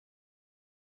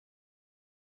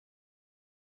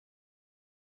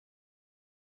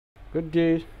Good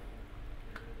day.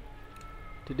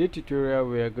 Today tutorial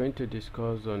we are going to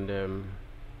discuss on the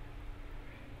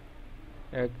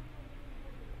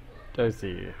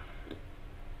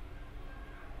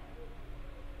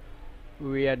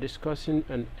we are discussing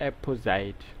an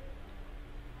epoxide.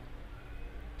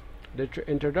 The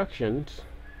introductions.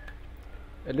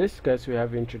 In this class we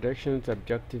have introductions,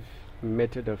 objective,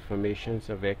 method of formations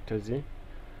of epoxide,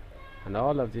 and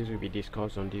all of these will be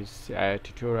discussed on this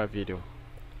tutorial video.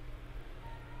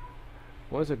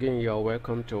 Once again, you are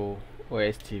welcome to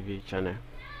OSTV channel,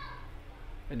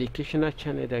 educational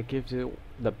channel that gives you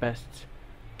the best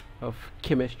of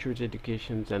chemistry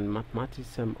educations and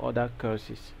mathematics and other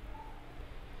courses.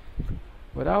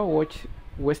 Without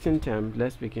wasting time,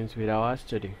 let's begin with our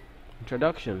study.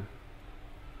 Introduction.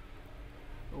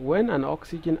 When an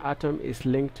oxygen atom is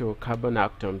linked to carbon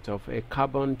atoms of a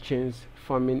carbon chain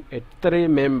forming a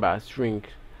three-member string,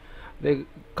 the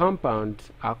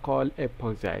compounds are called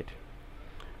epoxide.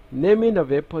 Naming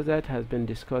of epoxide has been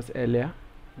discussed earlier,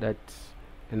 that's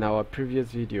in our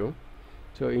previous video,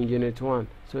 so in unit 1.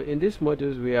 So in this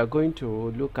module we are going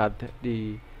to look at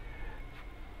the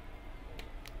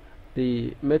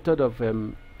method of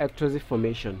epoxide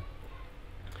formation.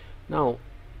 Now,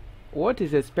 what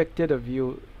is expected of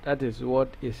you, that is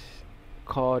what is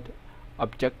called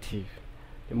objective,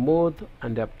 the mode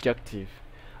and the objective.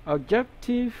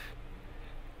 Objective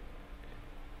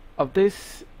of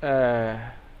this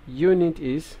unit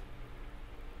is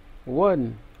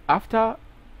 1. After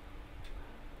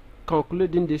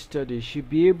concluding this study, you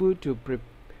should be able to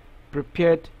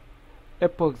prepare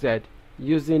epoxide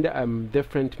using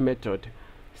different method.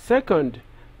 Second,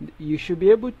 you should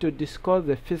be able to discuss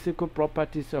the physical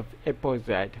properties of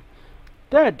epoxide.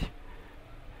 Third,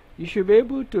 you should be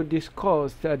able to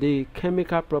discuss the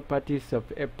chemical properties of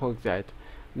epoxide.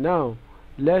 Now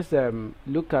let's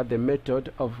look at the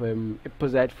method of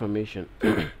epoxide formation.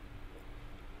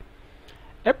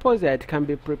 Epoxide can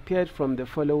be prepared from the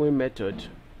following method.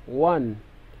 1.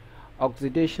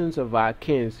 Oxidations of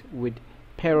alkanes with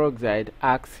peroxide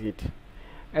acid.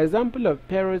 Example of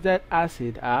peroxide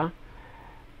acid are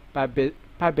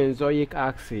perbenzoic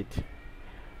acid.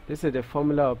 This is the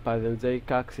formula of perbenzoic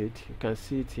acid. You can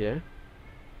see it here.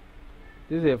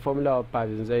 This is the formula of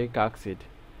perbenzoic acid.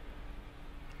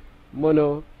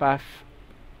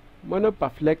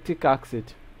 Monopathlectic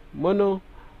acid,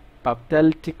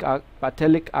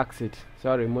 monopathelic acid,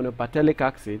 monopathelic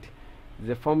acid is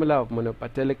the formula of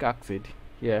monopathelic acid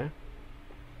here.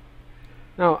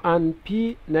 Now, and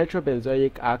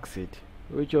p-nitrobenzoic acid,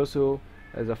 which also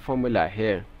has a formula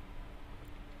here.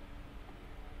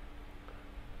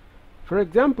 For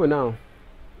example, now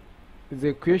the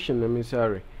equation,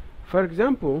 for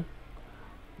example,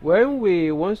 when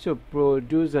we want to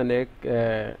produce an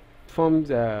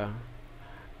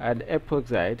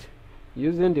epoxide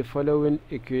using the following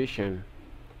equation,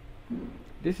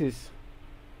 this is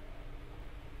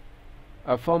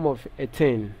a form of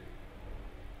ethane,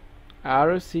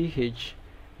 RCH.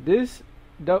 This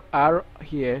R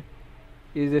here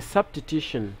is a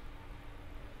substitution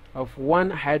of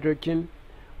one hydrogen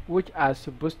which are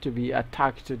supposed to be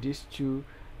attached to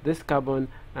this carbon,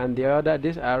 and the other,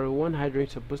 this one hydrogen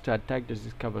is supposed to attack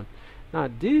this carbon. Now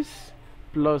this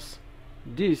plus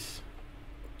this,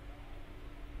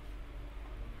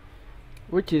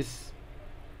 which is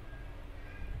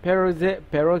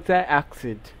peroxide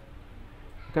acid,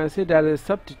 you can see that the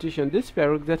substitution, this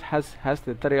peroxide has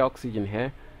the 3 oxygen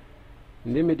here.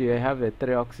 In the middle you have the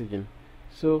 3 oxygen,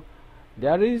 so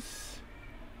there is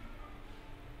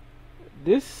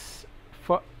this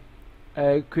for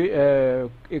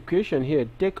equation here.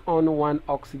 Take on 1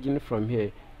 oxygen from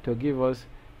here to give us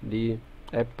the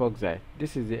epoxide.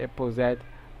 This is the epoxide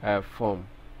form.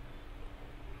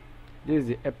 This is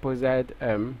the epoxide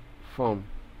form.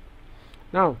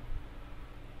 Now,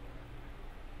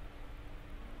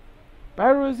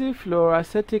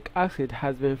 pyroxyfluoroacetic acid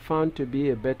has been found to be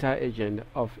a better agent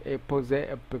of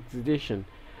epoxidation.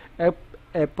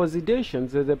 Epoxidation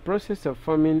is the process of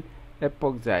forming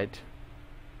epoxide.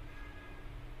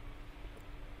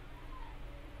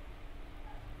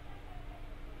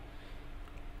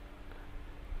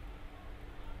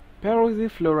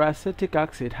 Pyroxyfluoroacetic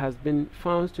acid has been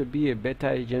found to be a better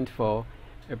agent for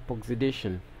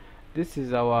epoxidation. This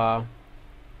is our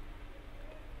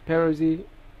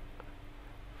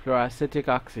peroxyfluoroacetic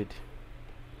acid,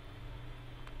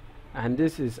 and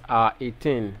this is our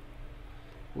ethane.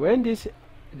 When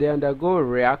they undergo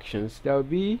reactions, there will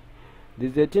be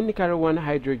this ethane carry 1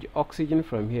 hydrogen oxygen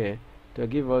from here to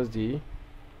give us the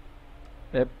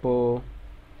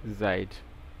epoxide.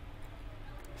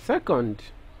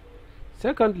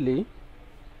 Secondly,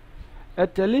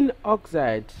 Ethylene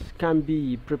oxide can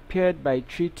be prepared by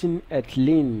treating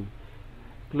ethylene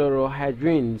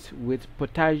chlorohydrins with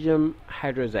potassium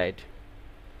hydroxide.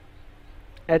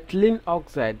 Ethylene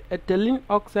oxide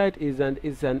is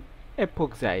an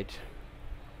epoxide.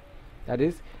 That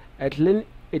is, ethylene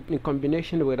in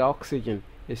combination with oxygen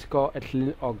is called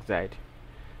ethylene oxide.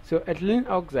 So ethylene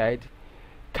oxide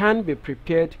can be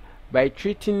prepared by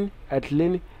treating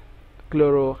ethylene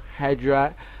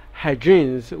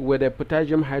chlorohydrins with a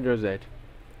potassium hydroxide.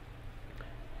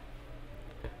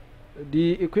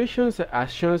 The equations are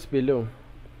shown below.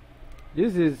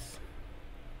 This is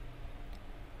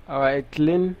our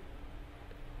ethylene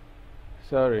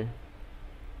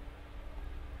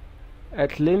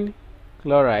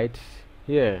chloride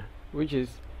here, which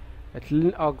is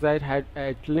ethylene oxide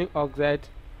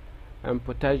and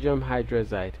potassium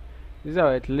hydroxide. This is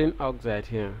our ethylene oxide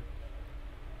here,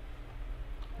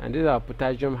 and this is our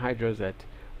potassium hydroxide.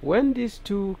 When these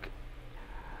two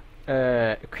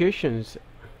equations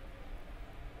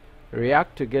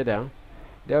react together,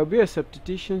 there will be a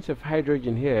substitution of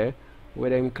hydrogen here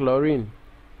with chlorine.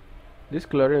 This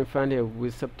chlorine found here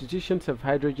with substitutions of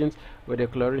hydrogens with the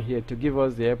chlorine here to give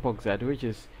us the epoxide, which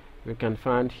is we can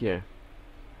find here.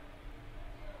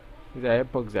 These are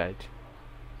epoxide.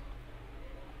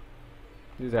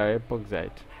 These are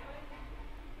epoxide.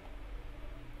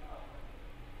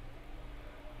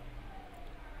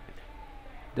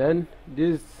 Then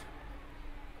this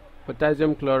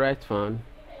potassium chloride found,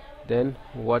 then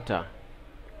water.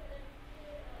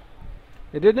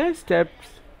 The next step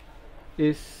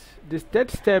is, this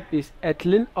third step is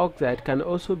ethylene oxide can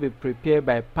also be prepared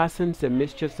by passing the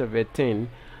mixtures of ethane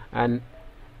and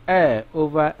air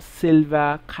over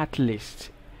silver catalyst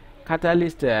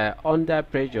under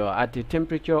pressure at a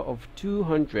temperature of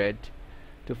 200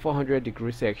 to 400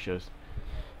 degrees Celsius.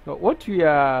 But what we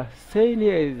are saying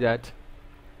here is that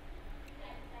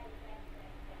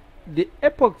the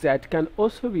epoxide can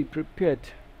also be prepared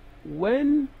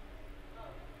when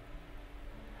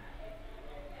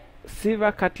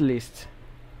silver catalyst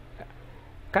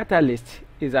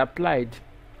is applied.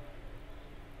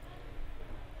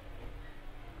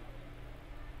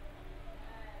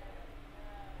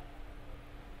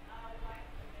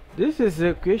 This is the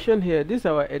equation here. This is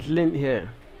our ethylene here.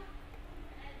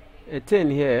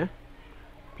 Ethane here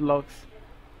plus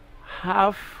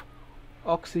half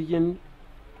oxygen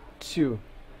 2.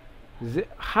 The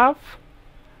half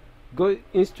go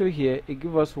into here, it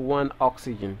gives us 1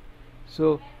 oxygen.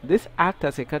 So this acts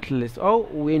as a catalyst. All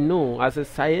we know as a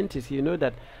scientist, you know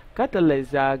that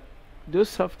catalysts are those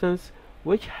substances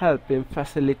which help in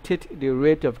facilitate the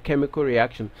rate of chemical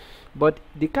reaction, but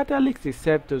the catalyst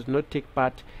itself does not take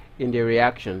part in the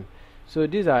reaction. So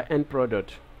these are end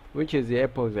product, which is the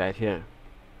epoxide here.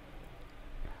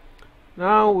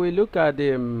 Now we look at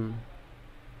the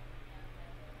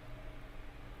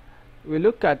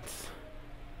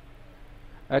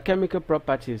chemical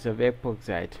properties of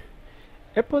epoxide.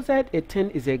 Epoxide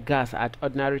ethane is a gas at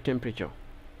ordinary temperature.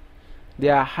 They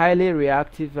are highly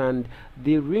reactive and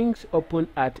the rings open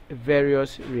at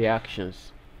various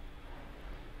reactions.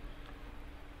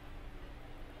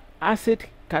 Acid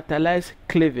catalyzed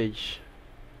cleavage.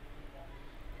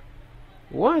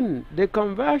 1. The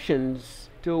conversions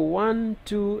to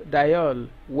 1,2-diol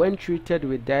when treated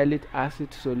with dilute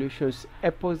acid solutions,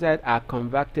 epoxide are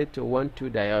converted to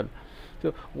 1,2-diol.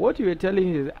 So what we are telling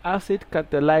you is acid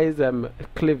catalyzed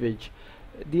cleavage.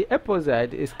 The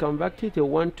epoxide is converted to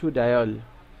 1,2-diol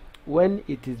when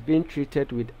it is being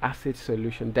treated with acid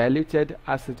solution, diluted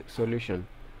acid solution.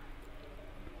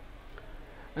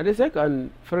 And the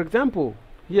second, for example,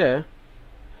 here,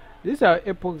 this is our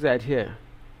epoxide here.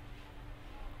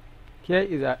 Here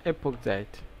is our epoxide.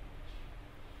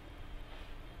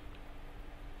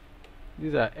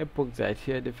 These are epoxide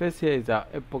here. The first here is our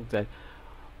epoxide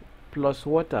plus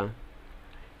water.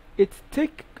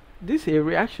 These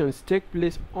reactions take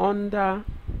place under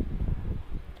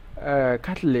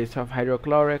catalyst of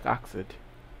hydrochloric acid.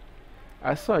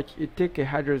 As such, it take a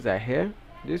hydroxide here.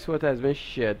 This water has been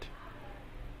shared.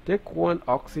 Take 1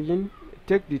 oxygen,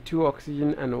 take the 2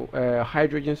 oxygen and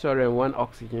hydrogen, and 1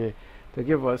 oxygen to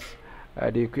give us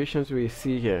the equations we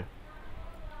see here.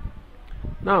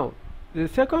 Now, the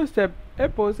second step,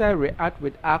 epoxide react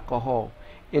with alcohol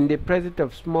in the presence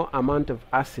of small amount of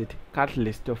acid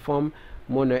catalyst to form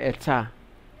monoether.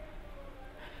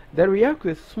 They react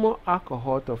with small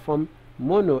alcohol to form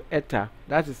monoether.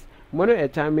 That is,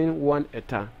 monoether means 1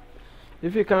 ether.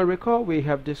 If you can recall, we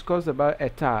have discussed about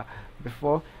ether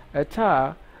before.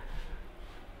 Ether.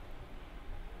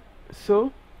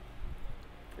 So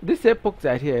this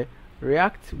epoxide here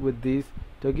reacts with this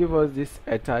to give us this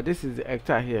ether. This is the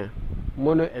ether here,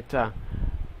 mono ether.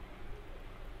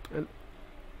 And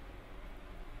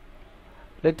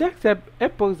the text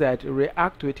epoxide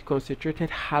react with concentrated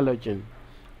halogen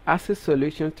acid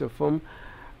solutions to form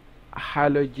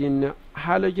halogen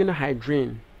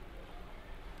hydrine.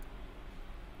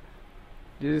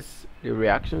 This is the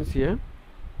reactions here.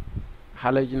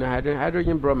 Halogen hydrine,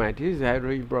 hydrogen bromide. This is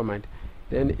hydrogen bromide.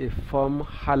 Then it form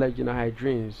halogen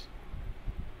hydrines.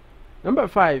 Number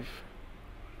 5.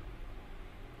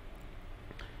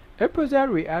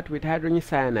 Epoxide react with hydrogen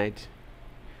cyanide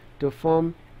to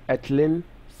form ethylene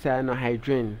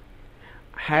cyanohydrine.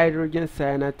 Hydrogen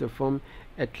cyanide to form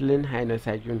ethylene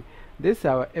cyanohydrine. This is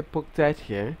our epoxide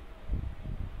here.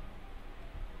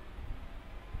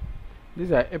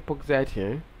 These are epoxide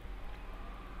here.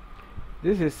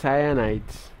 This is cyanide.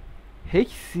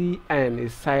 HCN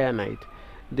is cyanide.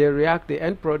 They react the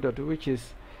end product, which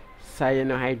is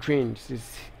cyanohydrine.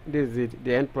 This is it,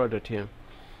 the end product here.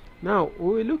 Now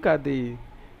we will look at the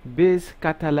base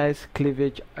catalyzed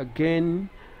cleavage again.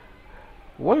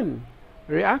 1.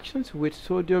 Reactions with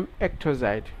sodium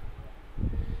ectoside.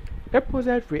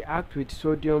 Epoxide react with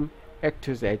sodium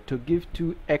ectoside to give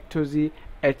 2-ectozy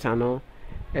ethanol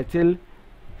ethyl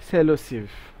cellosive.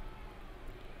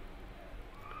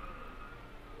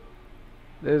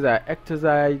 These are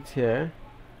ectosides here,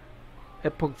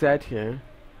 epoxide here.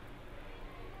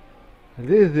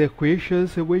 These are the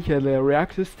equations in which the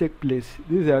reactions take place.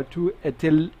 These are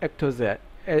 2-ethyl ectoside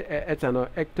ethanol,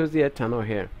 ectosy ethanol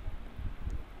here.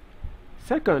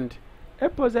 Second,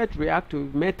 epoxide react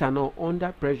with methanol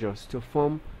under pressures to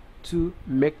form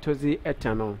 2-mectosy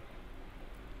ethanol.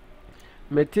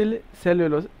 Methyl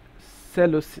cellosoft.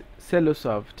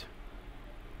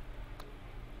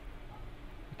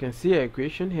 You can see an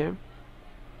equation here.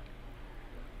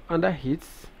 Under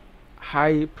heats,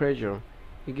 high pressure,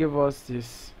 it gives us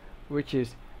this, which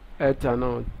is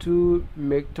ethanol,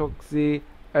 2-mectoxy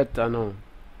ethanol.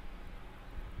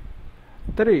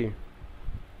 3.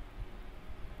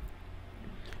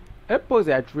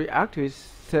 Epoxide react with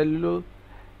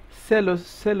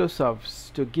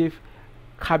cellosofts to give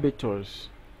carbitol.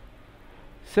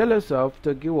 Cellosoft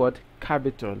to give what?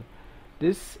 Carbitol.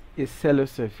 This is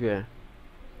cellosoft here.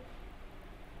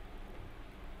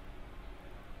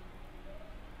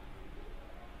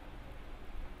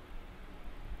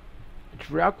 It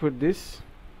react with this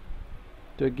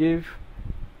to give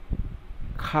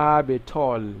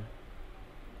carbitol.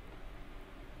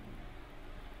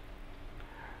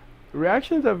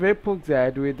 Reactions of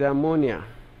epoxide with ammonia.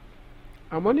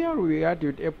 Ammonia react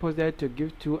with epoxide to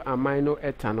give 2-amino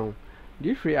ethanol.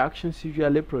 These reactions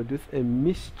usually produce a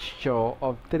mixture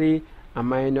of 3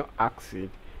 amino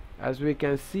acids. As we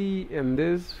can see in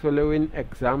this following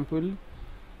example,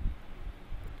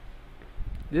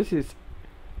 this is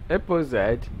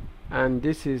epoxide and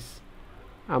this is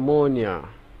ammonia.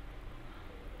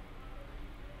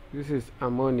 This is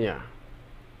ammonia.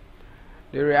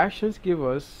 The reactions give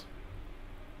us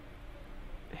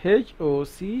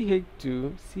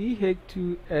HOCH2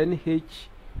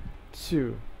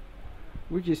 CH2NH2,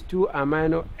 which is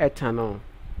 2-amino ethanol.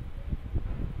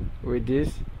 With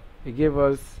this, it gives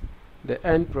us the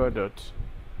end product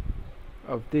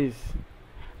of this.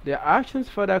 The actions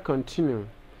further continue.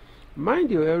 Mind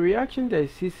you, a reaction that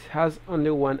has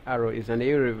only one arrow is an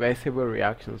irreversible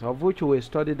reaction, of which we will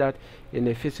study that in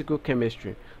a physical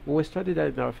chemistry. We will study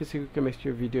that in our physical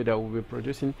chemistry video that we will be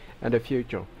producing in the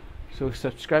future. So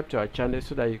subscribe to our channel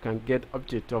so that you can get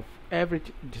updates of every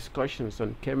discussions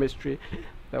on chemistry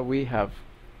that we have.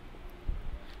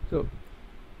 So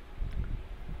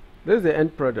this is the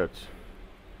end product.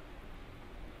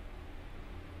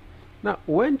 Now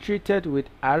when treated with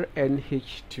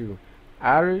RNH2,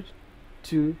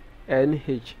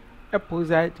 R2NH,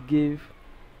 epoxide give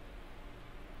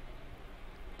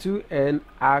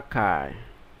 2N-alkyl,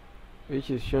 which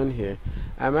is shown here,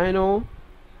 amino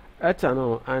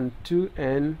ethanol and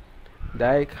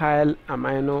 2N-diethyl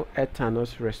amino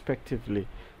ethanols respectively,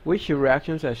 which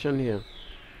reactions are shown here.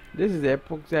 This is the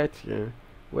epoxide here.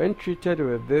 When treated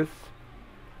with this,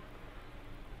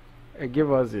 it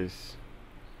gives us this.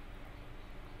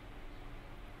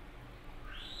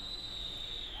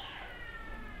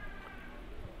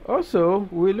 Also,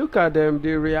 we look at the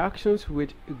reactions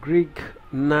with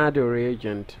Grignard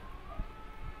reagent.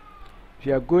 If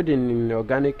you are good in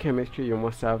organic chemistry, you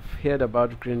must have heard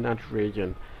about Grignard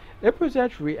reagent.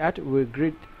 Epoxide react with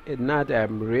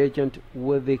Grignard reagent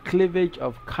with the cleavage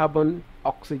of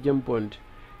carbon-oxygen bond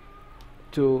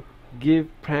to give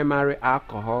primary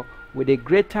alcohol with a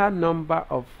greater number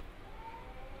of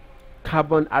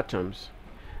carbon atoms.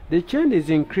 The chain is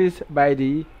increased by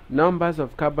the numbers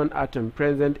of carbon atoms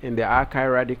present in the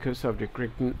alkyl radicals of the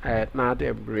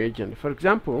NAD reagent. For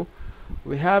example,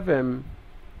 we have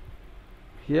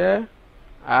here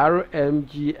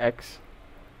RMGX,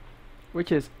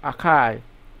 which is alkyl.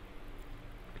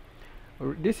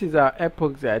 This is our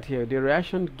epoxide here. The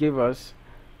reaction give us,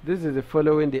 this is the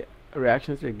following the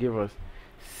reactions they give us: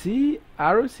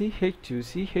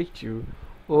 ROCH2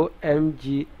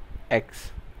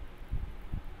 OMGX.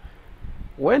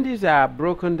 When these are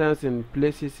broken down in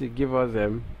places, it gives us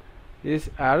this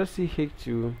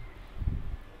RCH2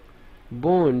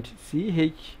 bond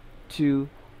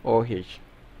CH2OH.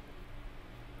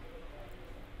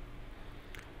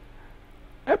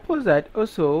 Epoxide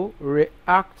also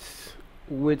reacts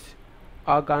with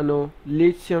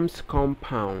organolithium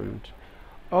compound.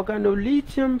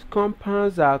 Organolithium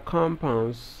compounds are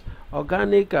compounds,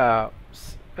 organic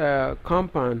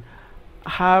compound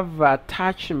have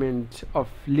attachment of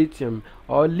lithium,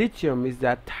 or lithium is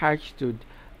attached to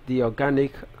the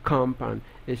organic compound.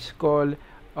 It's called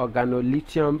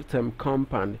organolithium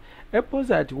compound.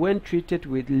 Epoxide, when treated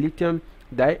with lithium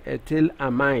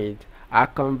diethylamide, are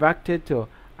converted to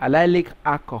allylic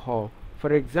alcohol.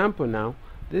 For example, now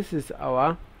this is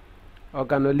our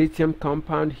organolithium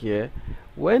compound here.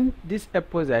 When this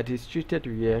epoxide is treated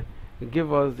here, it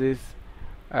gives us this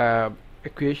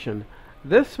equation.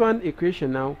 This one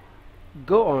equation now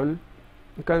go on.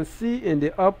 You can see in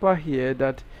the upper here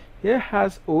that here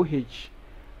has OH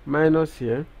minus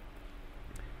here,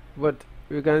 but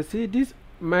you can see this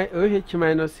my OH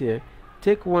minus here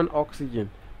take one oxygen,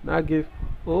 now give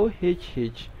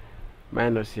OHH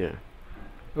minus here,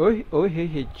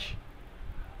 OHH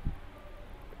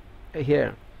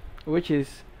here, which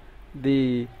is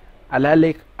the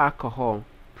allylic alcohol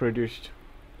produced.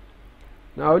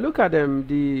 Now look at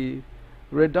the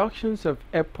reductions of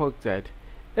epoxide.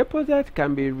 Epoxide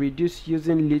can be reduced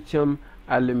using lithium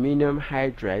aluminum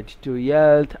hydride to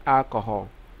yield alcohol.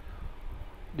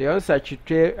 The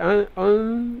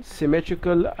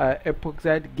unsymmetrical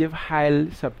epoxide give high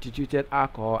substituted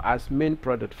alcohol as main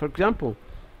product. For example,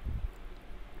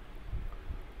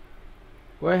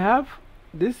 we have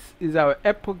this is our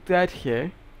epoxide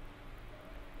here,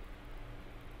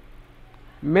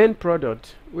 main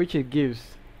product, which it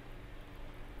gives.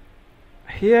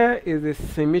 Here is a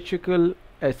symmetrical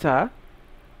ether,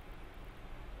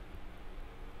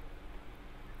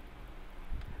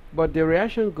 but the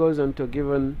reaction goes on to give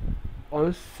an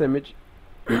unsymmetrical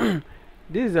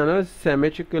this is an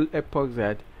unsymmetrical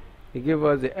epoxide. It gives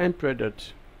us the end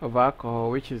product of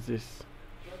alcohol, which is this.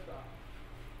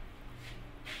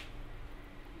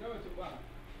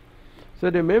 So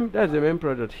that's the main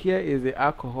product. Here is the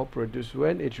alcohol produced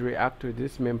when it reacts with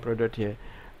this main product here.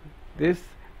 This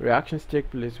reactions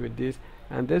take place with this,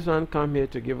 and this one come here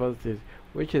to give us this,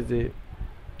 which is the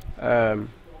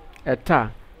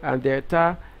ether, and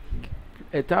the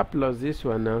ether plus this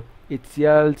one now it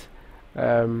yields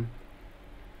when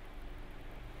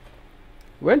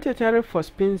titanium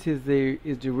phosphines is the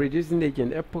reducing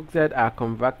agent, epoxide are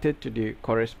converted to the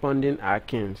corresponding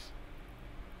alkenes.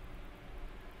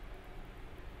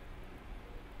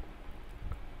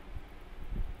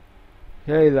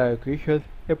 Here is our equation,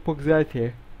 epoxide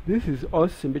here. This is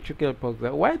unsymmetrical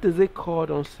epoxide. Why does it called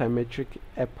unsymmetric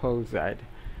epoxide?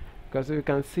 Because we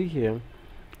can see here,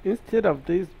 instead of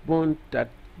this bond that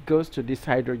goes to these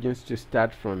hydrogens to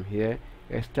start from here,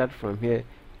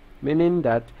 meaning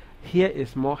that here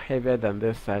is more heavier than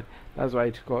this side. That's why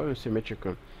it's called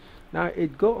unsymmetrical. Now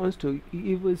it goes on to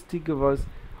even still give us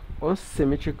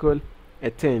unsymmetrical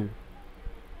ethane,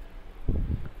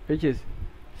 which is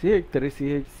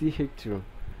CH3CH2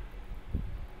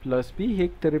 plus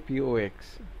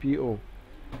PH3PO.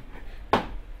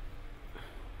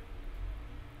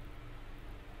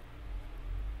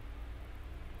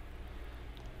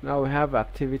 Now we have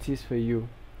activities for you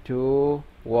to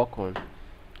work on.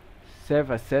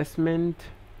 Self-assessment.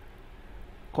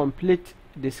 Complete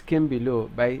the scheme below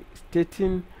by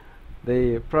stating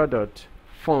the product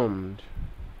formed.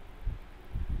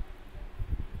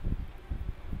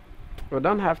 We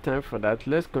don't have time for that.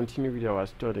 Let's continue with our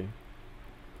study.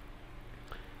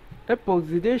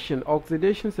 Epoxidation.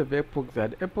 Oxidations of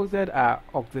epoxide. Epoxide are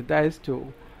oxidized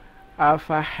to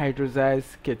alpha hydroxide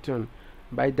ketone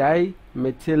by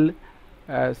dimethyl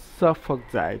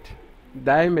sulfoxide.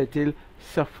 Dimethyl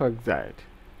sulfoxide.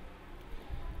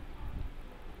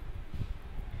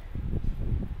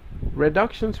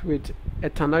 Reductions with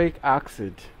ethanoic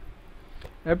acid.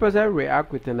 Epoxide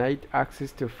react with ethanoic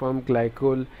acid to form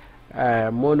glycol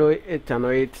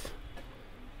monoethanoate.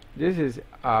 This is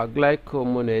our glycol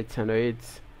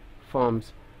monoethanoate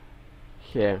forms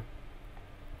here.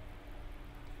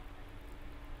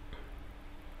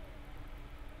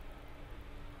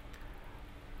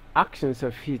 Actions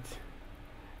of heat.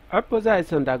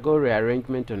 Epoxides undergo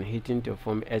rearrangement on heating to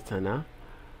form ethanol.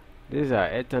 These are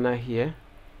ethanol here.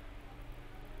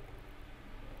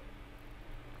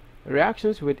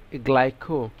 Reactions with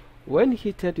glycol. When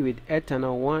heated with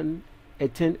ethanol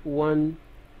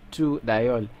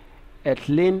 1,2-diol,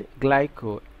 ethylene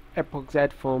glycol,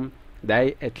 epoxide form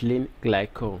diethylene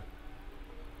glycol.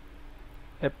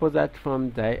 Epoxide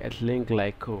form diethylene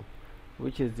glycol,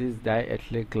 which is this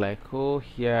diethylene glycol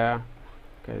here.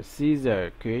 You can see the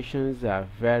equations are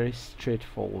very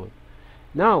straightforward.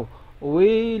 Now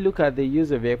we look at the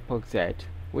use of epoxide,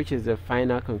 which is the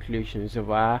final conclusions of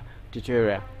our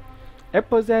tutorial.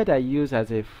 Epoxides are used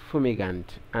as a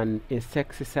fumigant and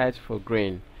insecticide for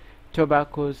grain,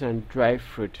 tobaccos and dry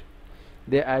fruit.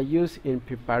 They are used in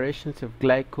preparations of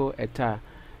glycol ether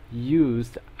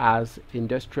used as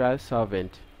industrial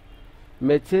solvent.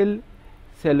 Methyl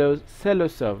cellulose,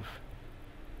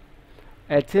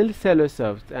 ethyl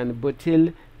cellulose and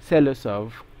butyl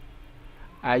cellulose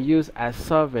are used as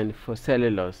solvent for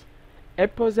cellulose.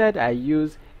 Epoxides are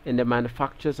used in the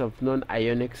manufactures of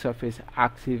non-ionic surface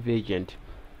active agent.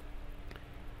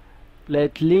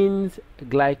 Ethylene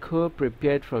glycol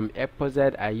prepared from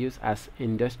epoxide are used as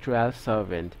industrial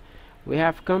solvent. We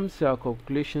have come to our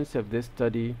conclusions of this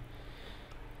study.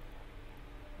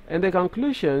 In the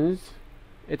conclusions,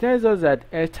 it tells us that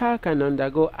ether can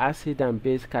undergo acid and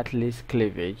base catalyst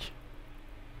cleavage.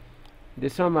 The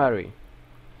summary.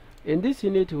 In this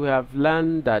unit we have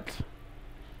learned that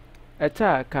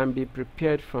ether can be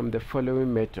prepared from the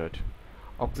following method: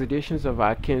 oxidations of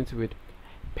alkanes with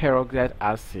peroxide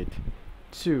acid.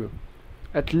 2.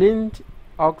 Ethylene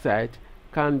oxide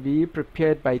can be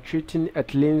prepared by treating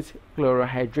ethylene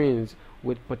chlorohydrins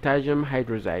with potassium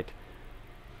hydroxide.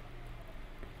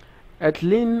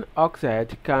 Ethylene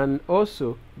oxide can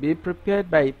also be prepared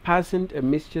by passing a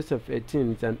mixture of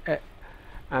ethynes and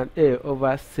air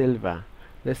over silver.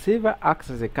 The silver acts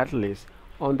as a catalyst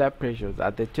under pressures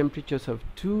at the temperatures of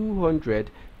 200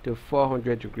 to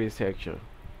 400 degrees Celsius.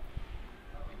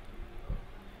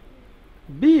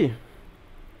 B.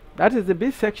 That is the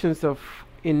B sections of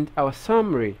in our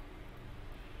summary.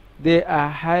 They are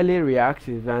highly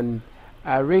reactive and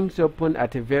are rings open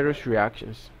at various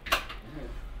reactions.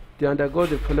 They undergo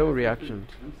the following reactions.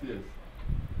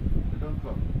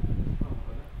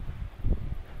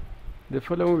 The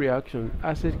following reaction: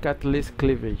 acid catalyst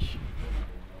cleavage.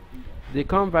 The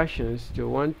conversions to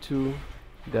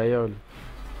 1,2-diol.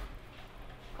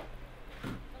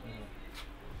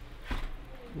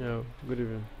 Yeah, good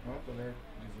evening.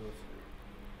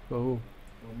 For who?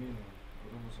 For me,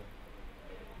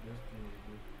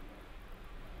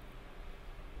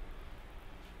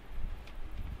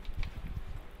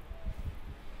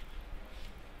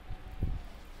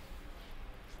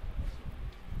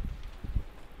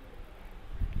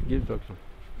 Give doctor.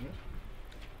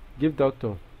 Give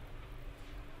doctor.